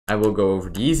I will go over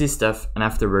the easy stuff, and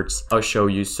afterwards I'll show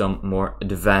you some more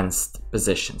advanced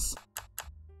positions.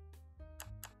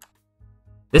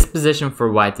 This position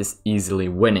for white is easily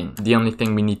winning. The only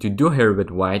thing we need to do here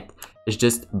with white is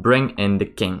just bring in the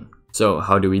king. So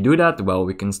how do we do that? Well,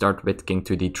 we can start with king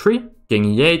to d3, king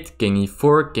e8, king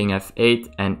e4, king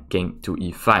f8, and king to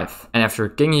e5. And after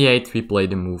king e8, we play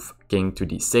the move king to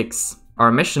d6.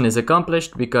 Our mission is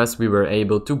accomplished because we were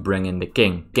able to bring in the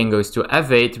king. King goes to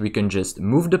f8, we can just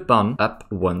move the pawn up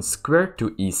 1 square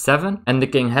to e7, and the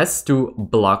king has to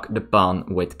block the pawn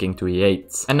with king to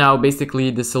e8. And now basically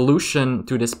the solution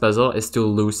to this puzzle is to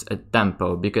lose a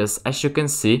tempo, because as you can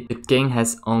see, the king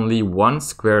has only 1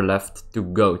 square left to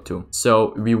go to.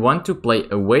 So we want to play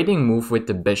a waiting move with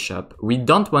the bishop. We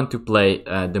don't want to play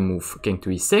the move king to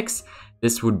e6.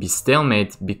 This would be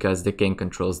stalemate because the king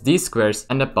controls these squares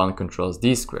and the pawn controls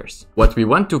these squares. What we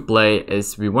want to play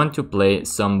is we want to play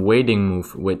some waiting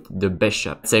move with the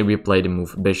bishop. Say we play the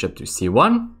move bishop to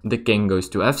c1, the king goes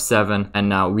to f7, and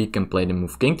now we can play the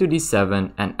move king to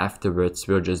d7, and afterwards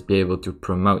we'll just be able to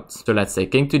promote. So let's say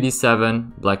king to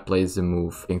d7, black plays the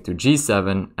move king to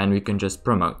g7, and we can just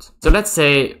promote. So let's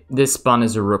say this pawn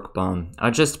is a rook pawn.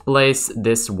 I'll just place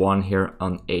this one here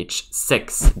on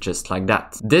h6, just like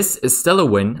that. This is still a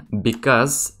win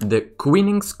because the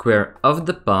queening square of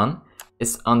the pawn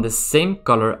is on the same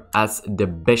color as the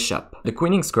bishop. The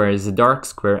queening square is a dark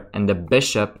square and the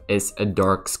bishop is a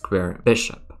dark square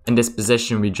bishop. In this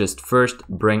position we just first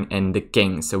bring in the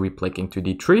king. So we play king to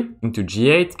d3, king to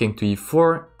g8, king to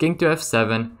e4, king to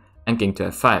f7, and king to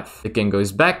f5. The king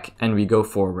goes back and we go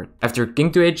forward. After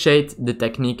king to h8, the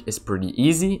technique is pretty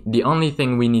easy. The only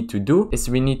thing we need to do is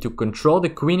we need to control the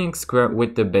queening square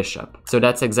with the bishop. So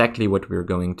that's exactly what we're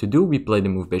going to do. We play the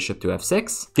move bishop to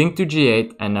f6, king to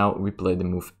g8, and now we play the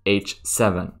move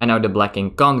h7. And now the black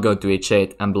king can't go to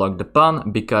h8 and block the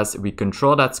pawn because we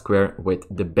control that square with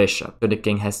the bishop. So the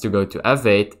king has to go to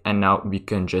f8, and now we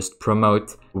can just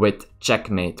promote with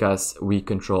checkmate because we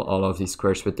control all of these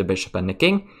squares with the bishop and the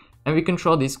king. And we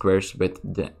control these squares with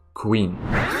the queen.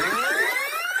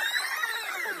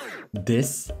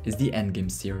 This is the Endgame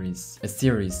series, a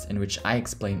series in which I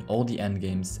explain all the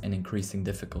endgames in increasing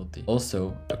difficulty.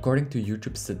 Also, according to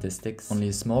YouTube statistics, only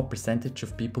a small percentage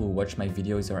of people who watch my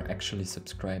videos are actually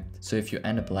subscribed. So if you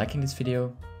end up liking this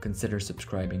video, consider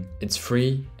subscribing. It's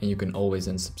free and you can always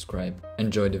unsubscribe.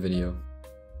 Enjoy the video.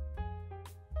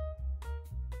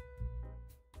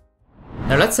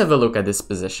 Now let's have a look at this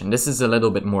position. This is a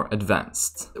little bit more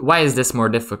advanced. Why is this more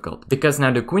difficult? Because now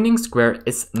the queening square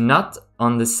is not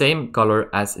on the same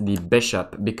color as the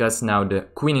bishop, because now the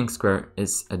queening square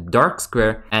is a dark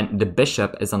square and the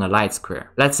bishop is on a light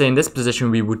square. Let's say in this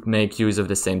position we would make use of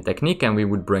the same technique and we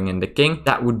would bring in the king.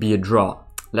 That would be a draw.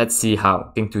 Let's see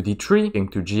how. King to d3, king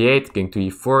to g8, king to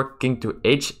e4, king to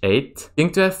h8,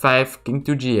 king to f5, king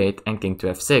to g8, and king to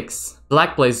f6.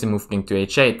 Black plays the move king to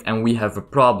h8, and we have a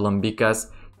problem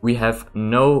because we have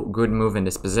no good move in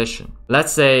this position.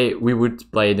 Let's say we would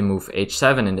play the move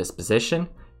h7 in this position.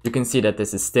 You can see that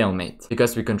this is stalemate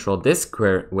because we control this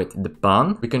square with the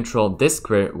pawn, we control this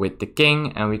square with the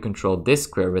king, and we control this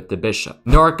square with the bishop.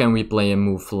 Nor can we play a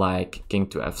move like king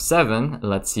to f7.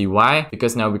 Let's see why.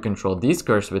 Because now we control these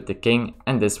squares with the king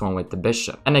and this one with the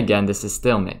bishop. And again, this is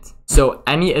stalemate. So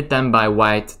any attempt by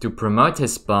white to promote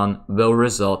his pawn will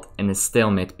result in a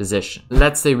stalemate position.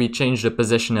 Let's say we change the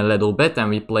position a little bit and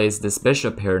we place this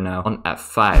bishop here now on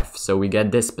f5. So we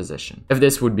get this position. If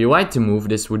this would be white to move,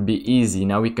 this would be easy.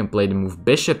 Now we can play the move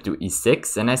bishop to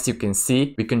e6, and as you can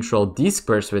see, we control these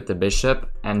squares with the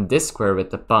bishop and this square with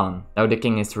the pawn. Now the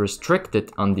king is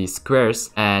restricted on these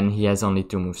squares and he has only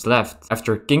 2 moves left.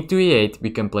 After king to e8,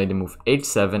 we can play the move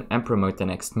h7 and promote the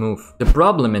next move. The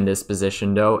problem in this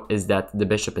position though is that the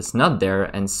bishop is not there,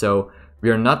 and so we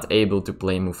are not able to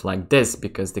play a move like this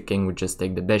because the king would just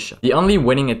take the bishop. The only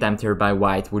winning attempt here by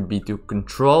white would be to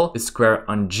control the square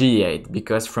on g8,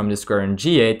 because from the square on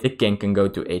g8 the king can go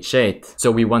to h8.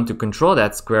 So we want to control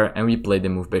that square and we play the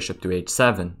move bishop to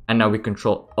h7. And now we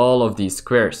control all of these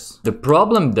squares. The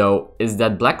problem though is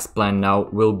that black's plan now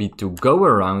will be to go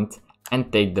around and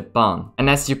take the pawn. And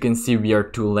as you can see, we are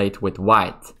too late with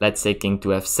white. Let's say king to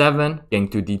f7, king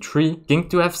to d3, king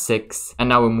to f6, and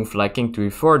now a move like king to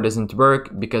e4 doesn't work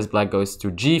because black goes to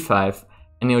g5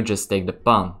 and he'll just take the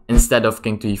pawn. Instead of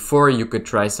king to e4, you could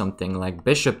try something like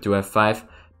bishop to f5,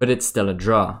 but it's still a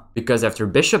draw. Because after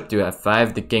bishop to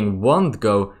f5, the king won't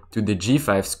go to the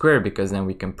g5 square because then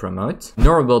we can promote.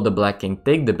 Nor will the black king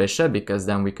take the bishop because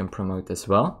then we can promote as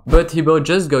well. But he will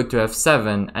just go to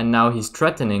f7 and now he's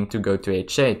threatening to go to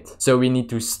h8. So we need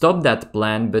to stop that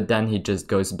plan, but then he just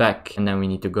goes back. And then we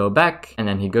need to go back and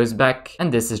then he goes back.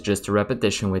 And this is just a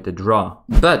repetition with a draw.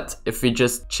 But if we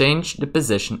just change the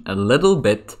position a little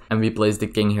bit and we place the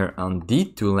king here on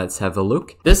d2, let's have a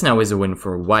look. This now is a win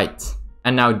for white.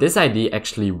 And now this idea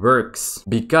actually works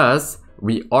because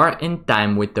we are in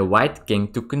time with the white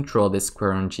king to control this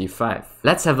square on g5.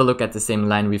 Let's have a look at the same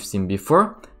line we've seen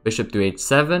before. Bishop to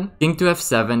h7, king to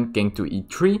f7, king to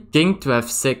e3, king to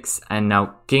f6, and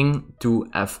now king to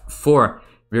f4.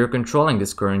 We're controlling the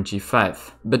square on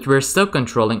g5, but we're still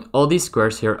controlling all these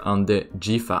squares here on the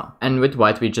g file. And with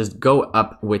white, we just go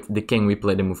up with the king. We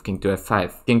play the move king to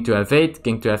f5, king to f8,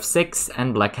 king to f6,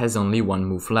 and black has only one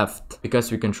move left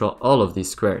because we control all of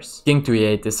these squares. King to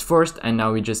e8 is forced, and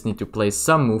now we just need to play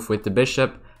some move with the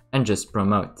bishop and just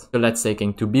promote. So let's say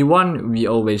king to b1, we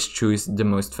always choose the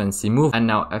most fancy move, and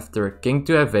now after king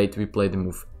to f8, we play the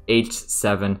move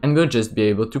h7 and we'll just be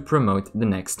able to promote the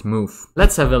next move.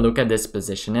 Let's have a look at this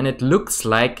position, and it looks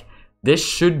like this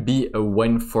should be a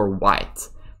win for white.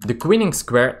 The queening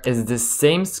square is the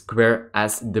same square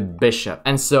as the bishop,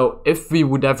 and so if we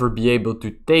would ever be able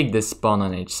to take this pawn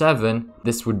on h7,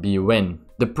 this would be a win.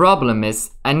 The problem is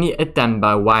any attempt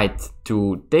by white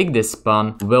to take this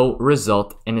pawn will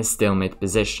result in a stalemate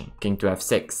position, king to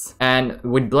f6. And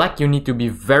with black, you need to be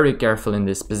very careful in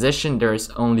this position. There is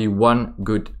only one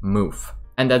good move,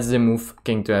 and that's the move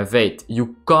king to f8.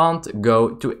 You can't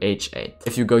go to h8.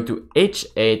 If you go to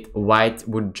h8, white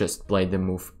would just play the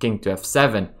move king to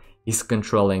f7. He's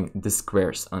controlling the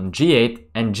squares on g8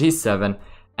 and g7,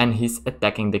 and he's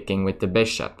attacking the king with the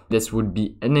bishop. This would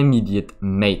be an immediate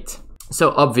mate.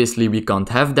 So obviously we can't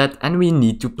have that, and we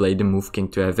need to play the move king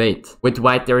to f8. With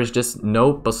white, there is just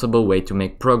no possible way to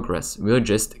make progress. We'll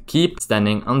just keep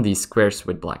standing on these squares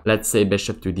with black. Let's say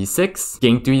bishop to d6,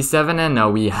 king to e7, and now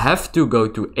we have to go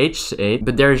to h8,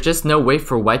 but there is just no way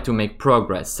for white to make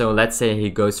progress. So let's say he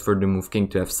goes for the move king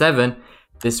to f7.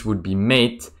 This would be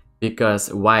mate,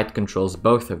 because white controls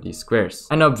both of these squares.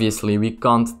 And obviously we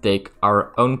can't take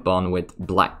our own pawn with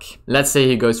black. Let's say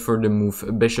he goes for the move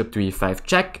bishop to e5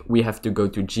 check, we have to go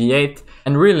to g8,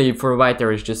 and really for white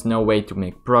there is just no way to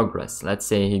make progress. Let's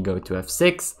say he go to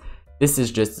f6, this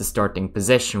is just the starting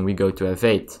position, we go to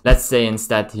f8. Let's say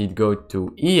instead he'd go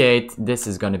to e8, this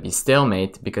is gonna be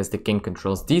stalemate because the king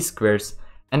controls these squares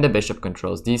and the bishop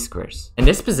controls these squares. In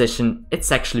this position,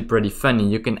 it's actually pretty funny.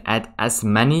 You can add as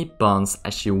many pawns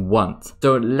as you want.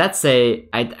 So let's say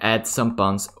I'd add some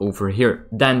pawns over here.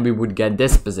 Then we would get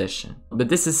this position. But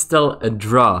this is still a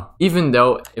draw. Even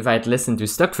though if I'd listened to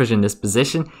Stockfish in this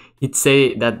position, he'd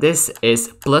say that this is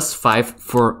 +5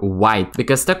 for white.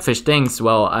 Because Stockfish thinks,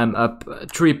 well, I'm up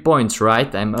 3 points,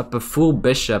 right? I'm up a full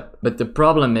bishop. But the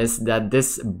problem is that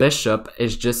this bishop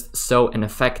is just so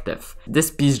ineffective.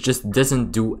 This piece just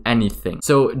doesn't do anything.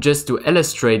 So just to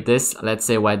illustrate this, let's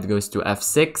say white goes to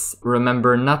f6.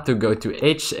 Remember not to go to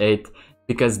h8,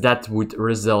 because that would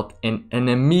result in an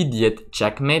immediate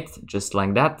checkmate, just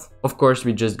like that. Of course,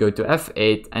 we just go to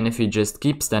f8, and if we just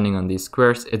keep standing on these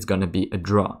squares, it's gonna be a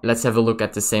draw. Let's have a look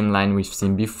at the same line we've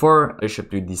seen before. Bishop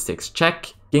to d6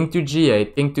 check, king to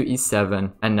g8, king to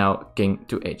e7, and now king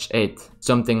to h8.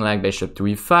 Something like bishop to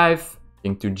e5,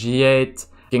 king to g8,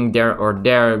 king there or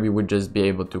there, we would just be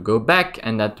able to go back,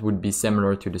 and that would be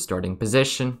similar to the starting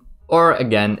position. Or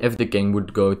again, if the king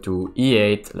would go to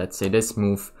e8, let's say this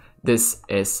move, this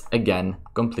is again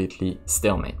completely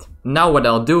stalemate. Now what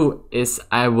I'll do is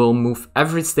I will move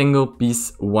every single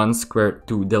piece one square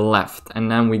to the left, and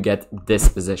then we get this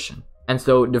position. And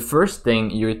so the first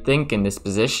thing you think in this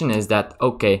position is that,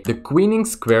 okay, the queening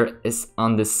square is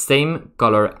on the same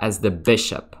color as the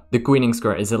bishop. The queening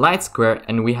square is a light square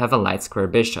and we have a light square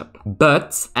bishop.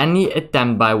 But any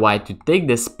attempt by white to take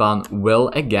this pawn will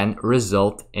again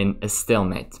result in a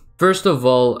stalemate. First of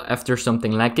all, after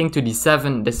something like king to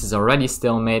d7, this is already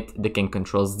stalemate. The king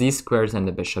controls these squares and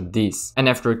the bishop these. And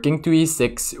after king to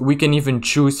e6, we can even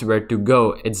choose where to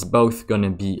go. It's both gonna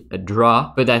be a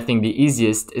draw, but I think the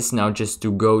easiest is now just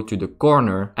to go to the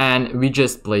corner, and we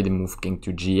just play the move king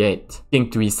to g8.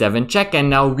 King to e7 check, and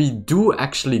now we do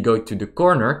actually go to the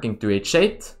corner, king to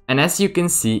h8. And as you can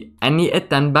see, any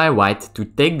attempt by white to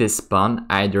take this pawn,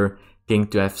 either king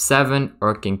to f7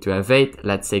 or king to f8,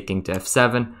 let's say king to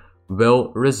f7,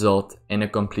 will result in a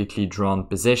completely drawn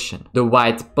position. The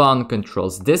white pawn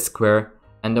controls this square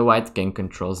and the white king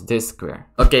controls this square.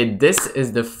 Okay, this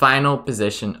is the final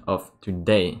position of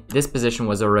today. This position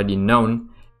was already known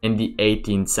in the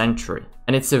 18th century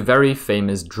and it's a very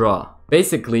famous draw.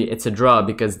 Basically, it's a draw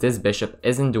because this bishop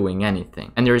isn't doing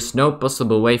anything. And there is no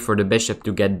possible way for the bishop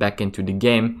to get back into the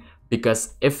game,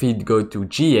 because if he'd go to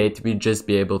g8, we'd just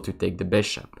be able to take the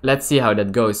bishop. Let's see how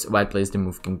that goes. White plays the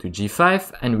move king to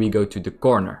g5, and we go to the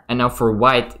corner. And now for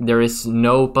white, there is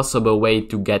no possible way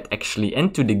to get actually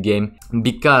into the game,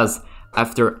 because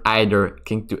after either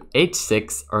king to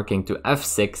h6 or king to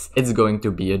f6, it's going to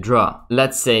be a draw.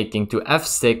 Let's say king to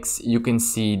f6, you can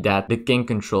see that the king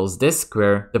controls this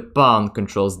square, the pawn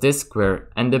controls this square,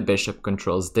 and the bishop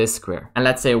controls this square. And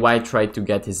let's say white tried to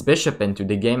get his bishop into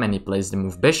the game and he plays the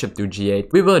move bishop to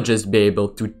g8, we will just be able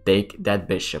to take that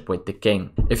bishop with the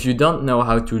king. If you don't know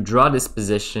how to draw this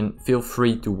position, feel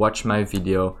free to watch my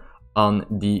video on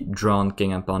the drawn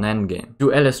king and pawn endgame.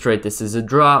 To illustrate this is a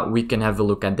draw, we can have a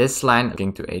look at this line,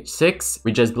 king to h6.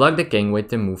 We just block the king with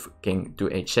the move king to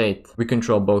h8. We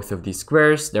control both of these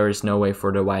squares, there is no way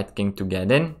for the white king to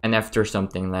get in. And after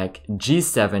something like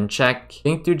g7 check,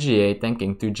 king to g8 and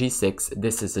king to g6,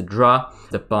 this is a draw.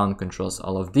 The pawn controls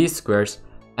all of these squares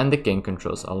and the king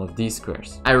controls all of these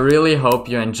squares. I really hope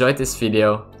you enjoyed this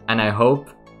video, and I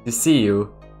hope to see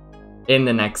you in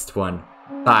the next one.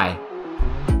 Bye!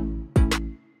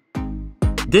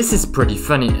 This is pretty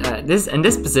funny. In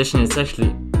this position, it's actually,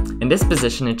 in this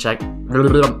position, it check.